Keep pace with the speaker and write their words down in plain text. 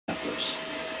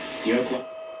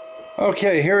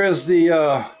Okay, here is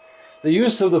the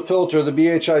use of the filter, the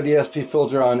BHI DSP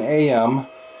filter on AM,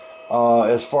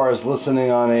 as far as listening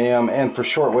on AM and for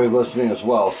shortwave listening as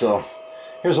well. So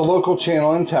here's a local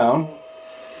channel in town.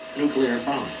 Nuclear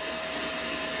bomb.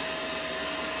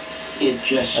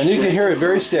 And you can hear it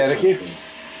very staticky.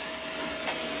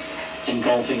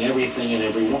 Engulfing everything and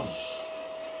everyone.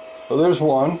 So there's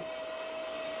one.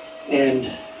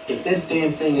 And if this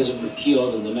damn thing isn't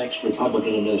repealed in the next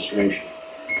Republican administration,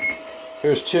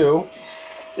 here's two.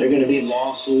 There are going to be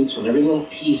lawsuits on every little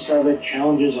piece of it,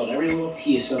 challenges on every little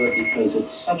piece of it, because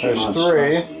it's such there's an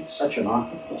three. It's such an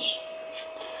octopus.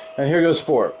 And here goes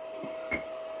four.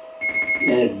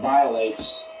 And it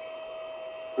violates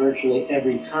virtually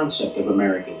every concept of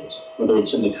Americanism, whether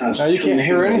it's in the Constitution. Now you can't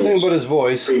hear anything but his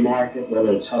voice. Free market,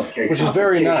 whether it's healthcare, which is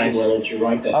very nice. Whether it's your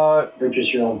right to purchase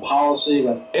your own policy.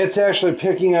 It's actually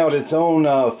picking out its own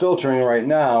filtering right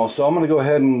now, so I'm going to go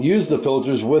ahead and use the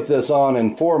filters with this on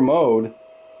in 4 mode.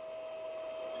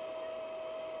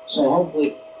 So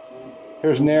hopefully.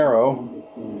 Here's narrow.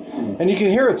 And you can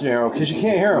hear it's narrow because you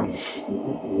can't hear them.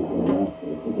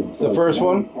 The first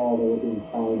one.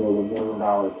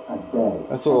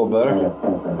 That's a little better.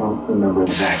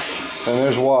 And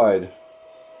there's wide.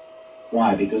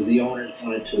 Why? Because the owners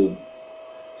wanted to.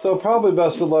 So probably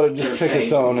best to let it just pick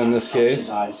its own in this case.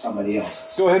 Somebody else's.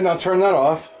 Go ahead and I'll turn that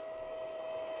off.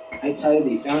 I tell you,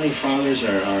 the founding fathers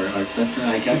are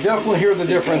you definitely hear the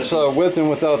difference with and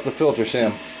without the filter,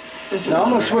 Sam. Now I'm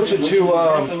going to switch it to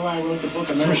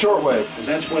some shortwave. Because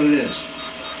that's what it is.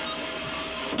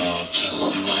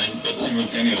 But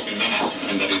simultaneously not,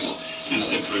 and that is two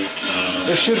separate.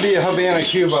 There should be a Havana,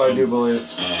 Cuba, I do believe.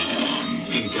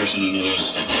 In person and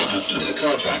others after the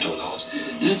contract or not.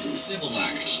 This civil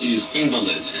act is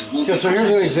invalid. Okay, so here's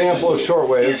an example of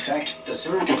shortwave. In fact, the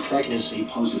surrogate pregnancy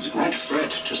poses a great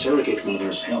threat to surrogate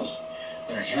mothers' health.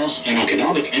 Their health and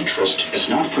economic interest is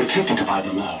not protected by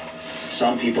the law.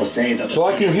 Some people say that. So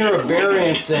I can hear a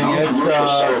variant saying it's.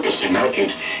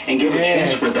 And give a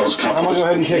chance for those couples. I'm gonna go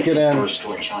ahead and kick it in.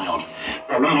 To a child.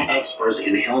 Experts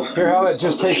in health. Hear how that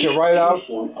just takes it right out?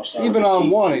 Even on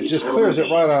one, it just clears it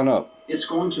right on up. It's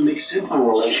going to make simple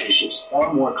relationships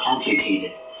far more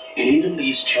complicated. It even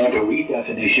leads to the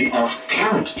redefinition of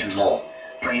parent-in-law.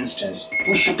 For instance,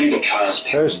 who should be the child's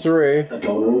parents? There's 3. The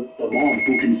donor, the mom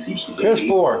who conceives the baby, there's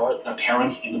 4. or the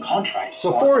parents in the contract.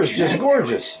 So 4 is just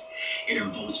gorgeous. It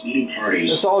involves many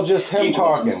parties. It's all just him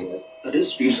talking.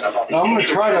 Now I'm going to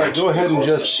try to go ahead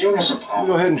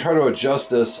and try to adjust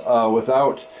this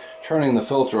without turning the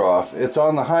filter off. It's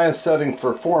on the highest setting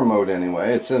for 4 mode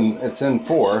anyway. It's in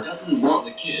 4. It doesn't want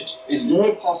the kid. It's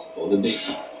very possible that they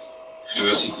have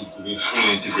university to be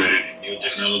fully integrated in new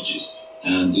technologies,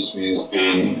 and this means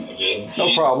being again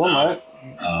no problem, right?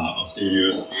 Of the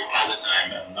university all the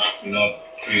time and not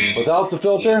creating without the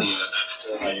filter.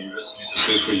 University is a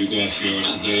place where you go a few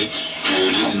hours a day, you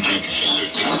listen to a professor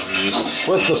 60 minutes.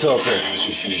 With the filter. As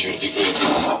you finish your degree, this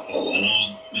is an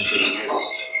old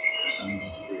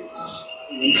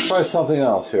method. Try something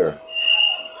else here.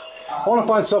 I want to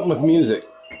find something with music.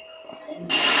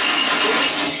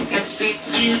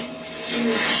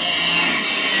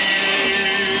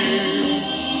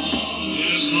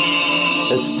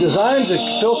 It's designed to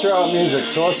filter out music,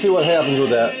 so let's see what happens with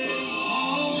that.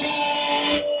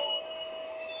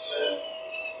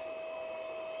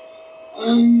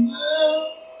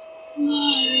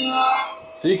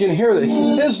 So you can hear that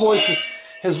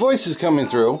his voice is coming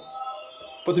through,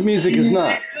 but the music is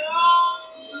not.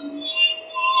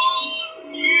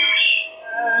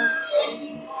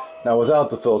 Now without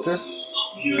the filter.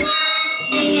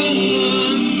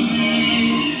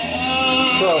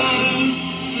 So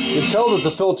you can tell that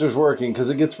the filter's working because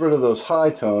it gets rid of those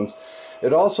high tones.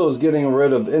 It also is getting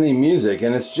rid of any music,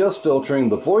 and it's just filtering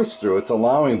the voice through. It's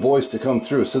allowing voice to come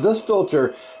through. So this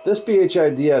filter, this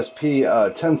BHI DSP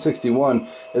 1061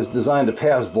 is designed to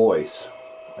pass voice,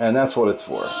 and that's what it's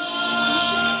for.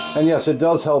 And yes, it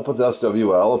does help with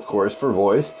SWL, of course, for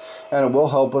voice, and it will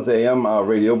help with AM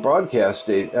radio broadcast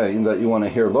that you want to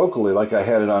hear locally, like I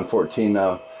had it on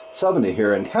 1470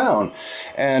 here in town,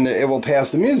 and it will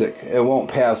pass the music. It won't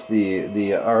pass it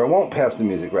won't pass the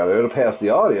music, rather. It'll pass the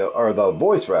audio, or the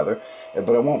voice, rather,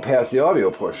 but it won't pass the audio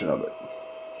portion of it.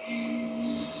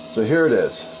 So here it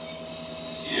is.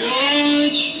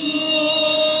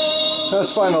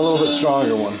 Let's find a little bit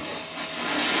stronger one.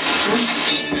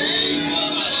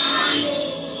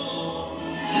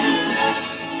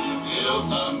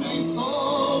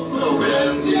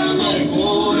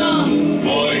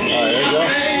 Alright, there you go.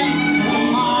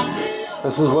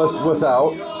 This is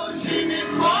without,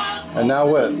 and now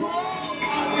with.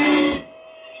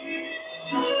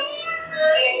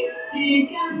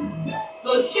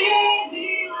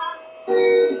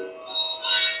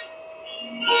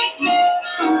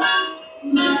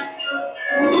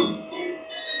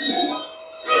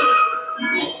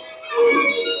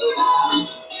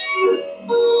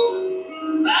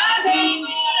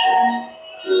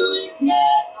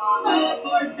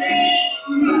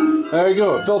 There you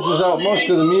go. It filters out most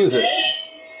of the music.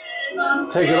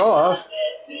 Take it off,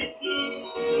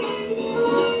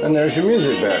 and there's your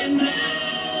music back.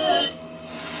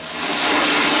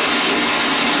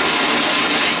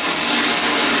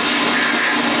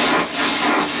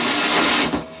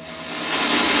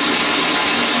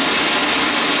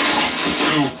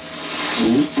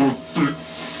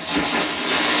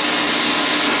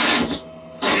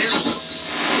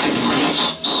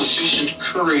 Sufficient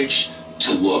courage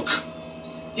to look.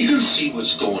 You can see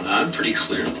what's going on pretty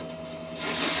clearly.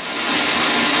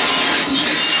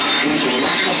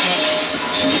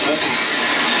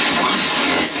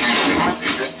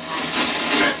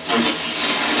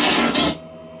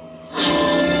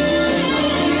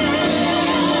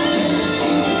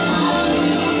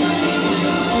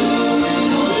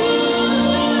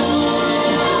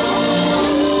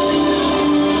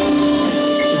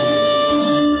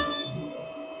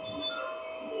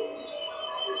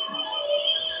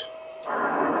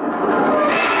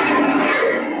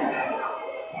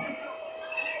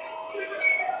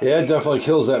 Yeah, it definitely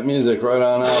kills that music right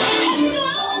on out.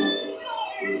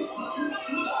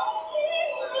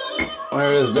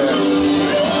 There it is back.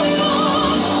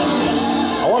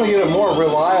 I want to get a more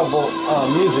reliable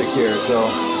music here, so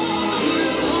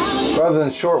rather than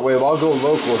shortwave, I'll go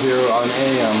local here on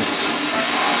AM.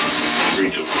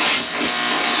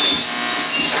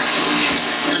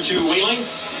 You're two wheeling?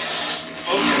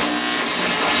 Okay.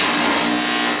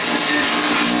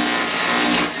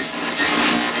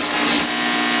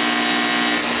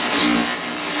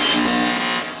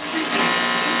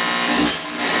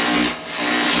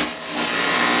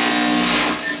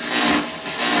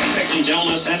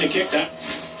 Gentlemen, had to kick that.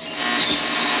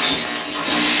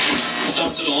 It's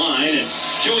up to the line, and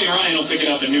Joey Ryan will pick it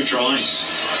up in neutral ice.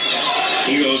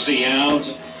 He goes to the out.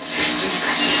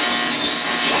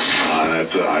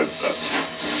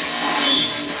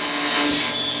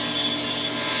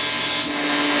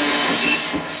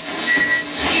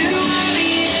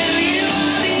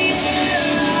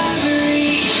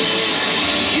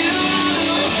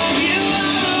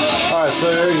 Alright, so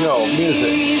there you go,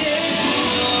 music.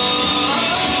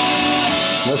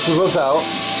 This is without.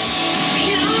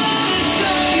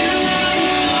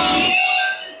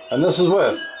 And this is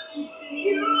with.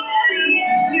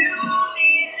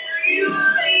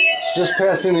 It's just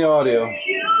passing the audio,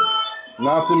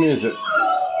 not the music.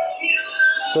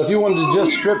 So if you wanted to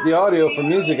just strip the audio from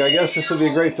music, I guess this would be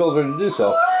a great filter to do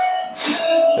so.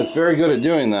 It's very good at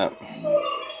doing that.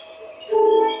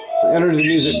 So enter the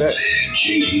music back.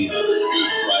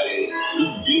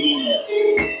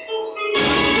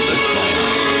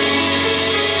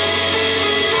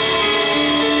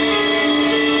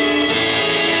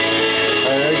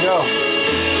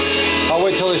 I'll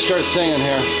wait till they start singing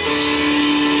here.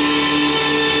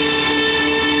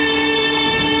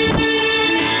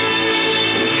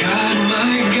 God,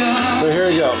 my God, so here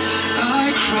you go.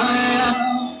 I cry out.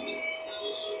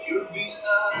 Your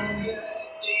beloved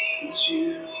needs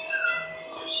you.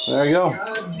 There you go.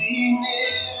 God, be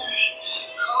near.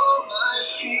 Calm my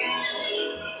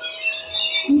fears.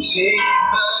 Take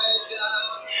my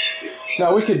doubt.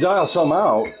 Now we could dial some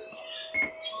out.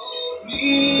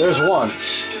 There's one.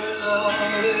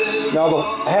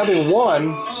 Now, having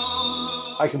one,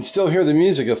 I can still hear the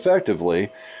music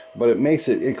effectively, but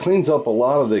it cleans up a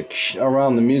lot of the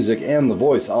around the music and the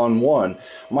voice on one.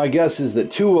 My guess is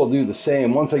that 2 will do the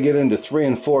same. Once I get into 3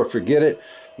 and 4, forget it.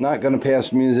 Not going to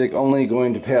pass music, only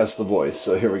going to pass the voice.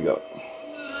 So here we go.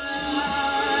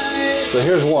 So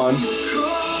here's 1.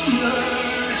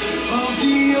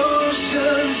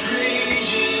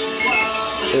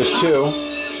 Here's 2.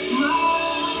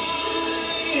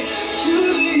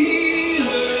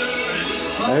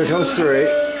 Now here comes 3.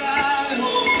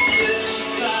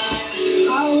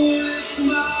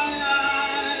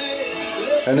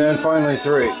 And then finally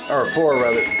 3, or 4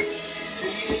 rather.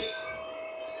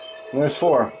 And there's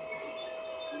 4.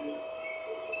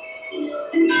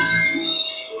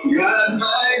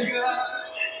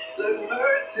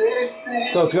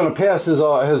 So it's going to pass his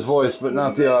voice, but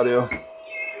not the audio.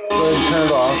 Go ahead and turn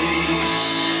it off.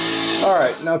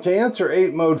 Alright, now to answer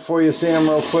 8 mode for you, Sam,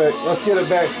 real quick, let's get it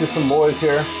back to some boys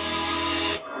here.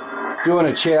 Doing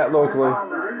a chat locally.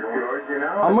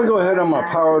 I'm going to go ahead and I'm going to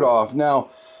power it off.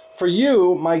 Now, for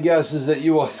you, my guess is that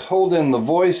you will hold in the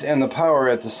voice and the power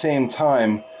at the same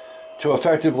time to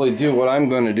effectively do what I'm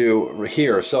going to do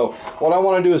here. So, what I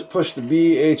want to do is push the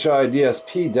BHI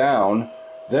DSP down,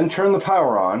 then turn the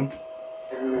power on.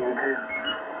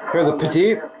 Hear the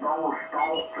petite,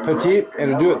 petite,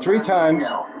 and to do it 3 times.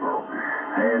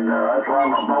 Then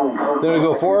it'll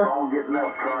go 4.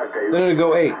 Then it'll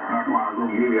go 8.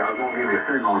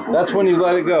 That's when you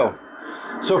let it go.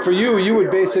 So for you, you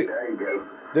would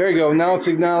there you go. Now it's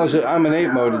acknowledged that I'm in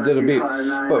 8 mode. It did a beep.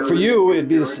 But for you,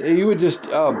 you would just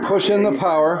push in the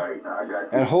power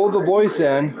and hold the voice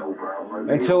in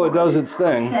until it does its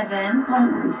thing.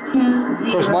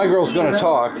 Of course, my girl's going to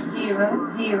talk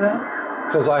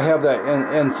because I have that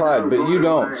inside, but you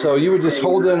don't. So you would just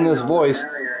hold in this voice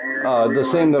the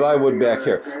same that I would back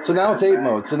here. So now it's 8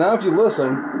 mode. So now if you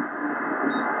listen,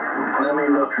 let me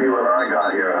look, see what I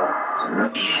got here.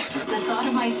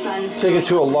 Take it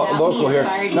to a local here.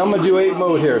 Now I'm going to do 8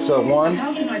 mode here. So 1,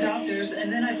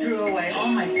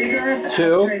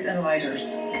 2.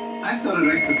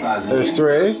 There's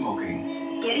 3.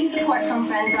 Getting support from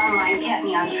friends online kept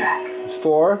me on track. There's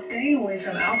 4. Staying away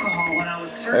from alcohol when I was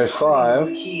first. There's 5.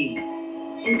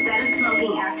 Instead of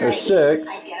smoking after There's 6.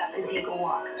 I get up and take a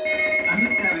walk.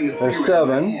 There's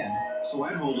 7. So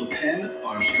I'd hold a pen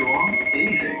or a straw,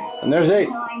 anything. And there's 8.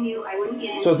 I knew I wouldn't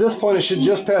get So at this point, it should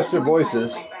just pass their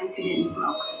voices. my friends who didn't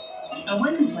smoke. I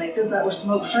went to places that were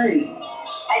smoke-free.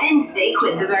 I didn't stay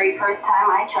quit the very first time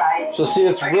I tried. So see,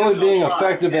 it's really being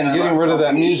effective in getting rid of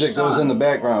that music that was in the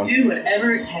background. Do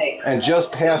whatever it takes. And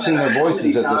just passing their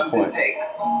voices at this point.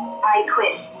 I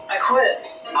quit. I quit.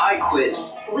 I quit.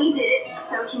 We did it,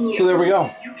 so can you. So there we go.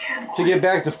 To get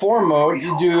back to 4 mode,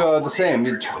 you do the same.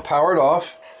 You power it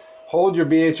off, hold your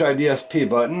BHI DSP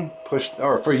button, push,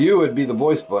 or for you it'd be the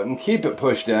voice button, keep it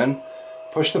pushed in,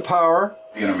 push the power.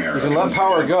 You can let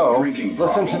power go,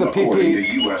 listen to the PP,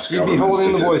 you'd be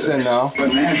holding the voice in now.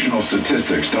 But national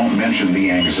statistics don't mention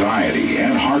the anxiety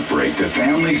and heartbreak that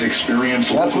families experience.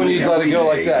 That's when you'd let it go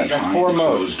like that. That's 4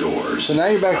 mode. So now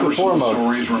you're back to 4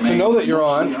 mode. To know that you're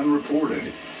on,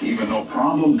 even though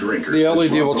problem drinkers, the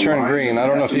LED will turn green. I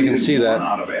don't know if you can see that,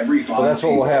 but that's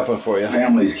what will happen for you.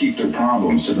 Families keep their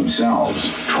problems to themselves,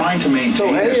 trying to maintain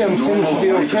so AM seems to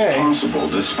be okay. Possible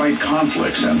despite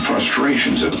conflicts and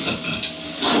frustrations. So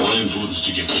what important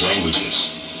to get the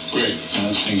languages? Great. I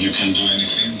don't think you can do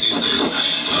anything these days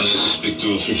unless you speak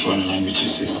 2 or 3 foreign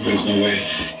languages. There's no way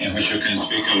in which you can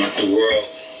speak about the world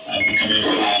becoming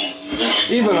fluent.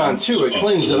 Even on 2, it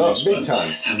cleans it up big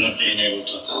time. And not being able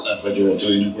to understand what you're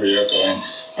doing, where you're going,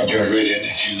 what you're reading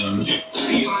if you don't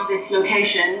speak. On this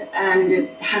location, and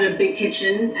it had a big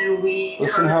kitchen, and we...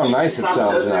 Listen how nice it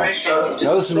sounds now.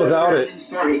 Now this is without it.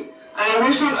 The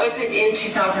restaurant opened in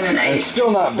 2008. And it's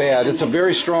still not bad. It's a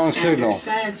very strong signal.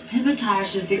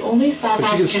 Pivotage is the only South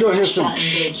But you can still hear some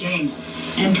African restaurant in Beijing,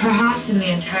 and perhaps in the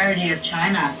entirety of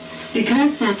China.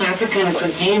 Because South African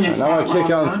cuisine is now I kick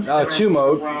on 2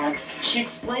 mode. She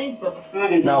explains what the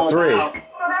food is now all 3. about. South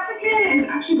African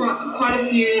actually got quite a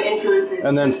few influences.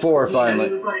 And then 4 finally.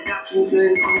 We've got a Dutch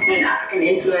influence, obviously an African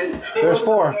influence. There's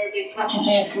 4. Now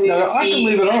I can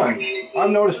leave it on. I've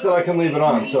noticed that I can leave it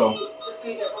on, so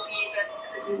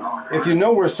if you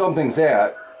know where something's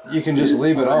at, you can just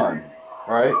leave it on,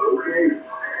 right?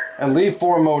 And leave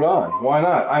 4 mode on. Why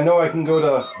not? I know I can go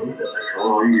to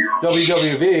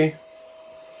WWV.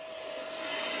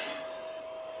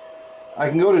 I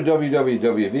can go to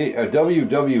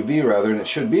WWV rather, and it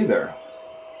should be there.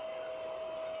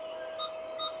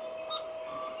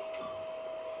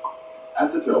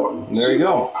 At the door. There you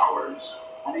go. Hours,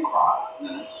 25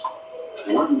 minutes.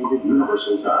 Coordinated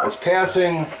universal time. It's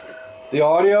passing the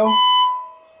audio,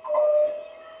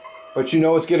 but you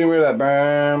know it's getting rid of that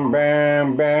bam,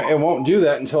 bam, bam. It won't do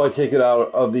that until I take it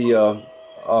out of the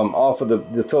off of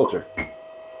the filter.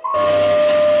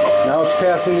 Now it's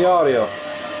passing the audio.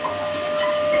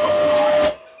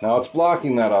 Now it's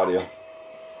blocking that audio.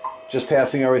 Just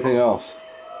passing everything else.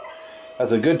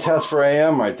 That's a good test for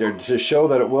AM right there to show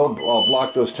that it will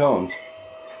block those tones.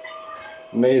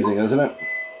 Amazing, isn't it?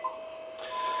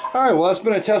 Alright, well that's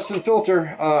been a tested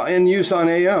filter in use on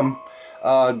AM.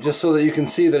 Just so that you can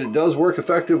see that it does work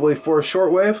effectively for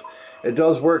shortwave. It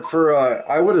does work for,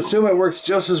 I would assume it works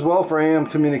just as well for AM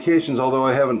communications, although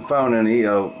I haven't found any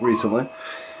recently.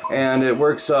 And it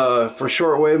works for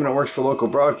shortwave, and it works for local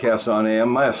broadcasts on AM.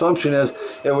 My assumption is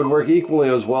it would work equally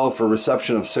as well for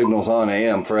reception of signals on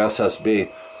AM for SSB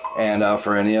and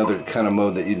for any other kind of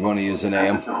mode that you'd want to use in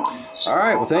AM.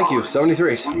 Alright, well thank you.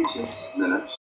 73.